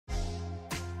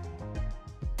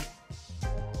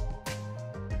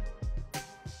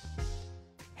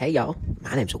Hey y'all,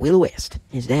 my name's Will West,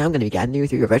 and today I'm going to be guiding you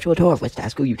through your virtual tour of West High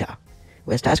School, Utah.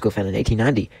 West High School, founded in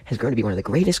 1890, has grown to be one of the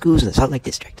greatest schools in the Salt Lake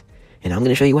District, and I'm going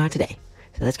to show you why today.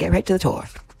 So let's get right to the tour.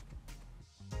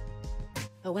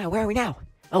 Oh wow, where are we now?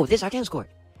 Oh, this is our tennis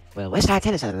court. Well, West High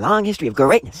Tennis has a long history of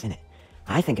greatness in it.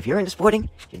 I think if you're into sporting, you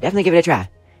should definitely give it a try.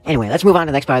 Anyway, let's move on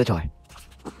to the next part of the tour.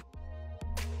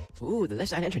 Ooh, the left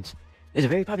side entrance. This is a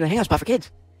very popular hangout spot for kids.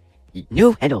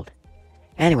 New and old.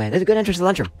 Anyway, there's a good entrance to the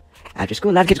lunchroom. After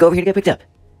school, a lot of kids go over here to get picked up.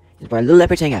 This is where little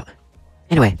leopards hang out.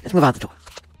 Anyway, let's move on to the tour.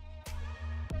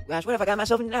 Gosh, what have I got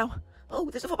myself into now? Oh,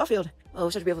 there's a football field. Oh,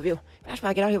 such a beautiful view. I should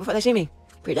probably get out of here before they see me.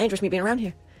 Pretty dangerous me being around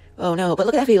here. Oh no, but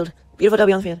look at that field. Beautiful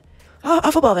W on the field. Oh,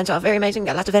 our football events are very amazing.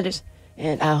 Got lots of vendors.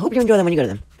 And I hope you enjoy them when you go to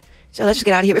them. So let's just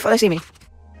get out of here before they see me.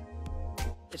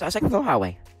 It's our second floor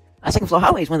hallway. Our second floor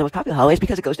hallway is one of the most popular hallways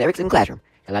because it goes to every single classroom.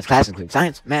 And lots of classes include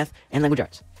science, math, and language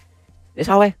arts. This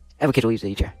hallway, every kid will use it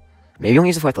each year. Maybe you won't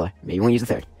use the fourth floor. Maybe you won't use the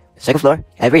third. The second floor,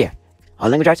 every year. All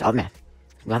language arts, all math.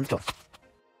 Go on the tour.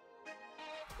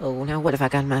 Oh, now what have I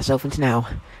gotten myself into now?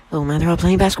 Oh man, they're all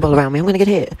playing basketball around me. I'm gonna get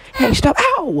hit. Hey, stop.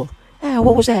 Ow! Ow,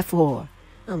 what was that for?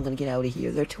 I'm gonna get out of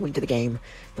here. They're too into the game.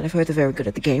 But I've heard they're very good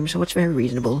at the game, so it's very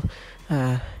reasonable.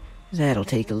 That'll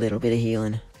take a little bit of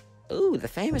healing. Ooh, the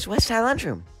famous West Side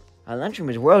lunchroom. Our lunchroom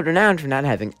is world-renowned for not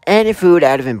having any food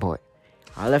out of import.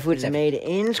 All our food is made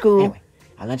in school. Anyway,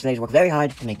 our lunch ladies work very hard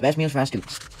to make the best meals for our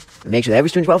students. We make sure that every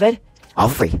student's well-fed, all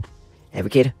for free. Every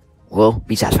kid will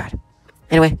be satisfied.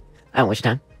 Anyway, I don't waste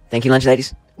your time. Thank you, lunch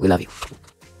ladies. We love you.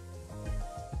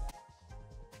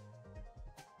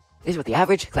 This is what the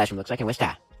average classroom looks like in West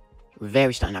High.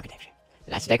 Very stunning architecture.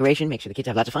 Lots of decoration, make sure the kids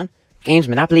have lots of fun. Games,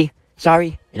 Monopoly,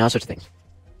 Sorry, and all sorts of things.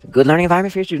 It's a good learning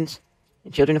environment for your students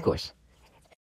and children, of course.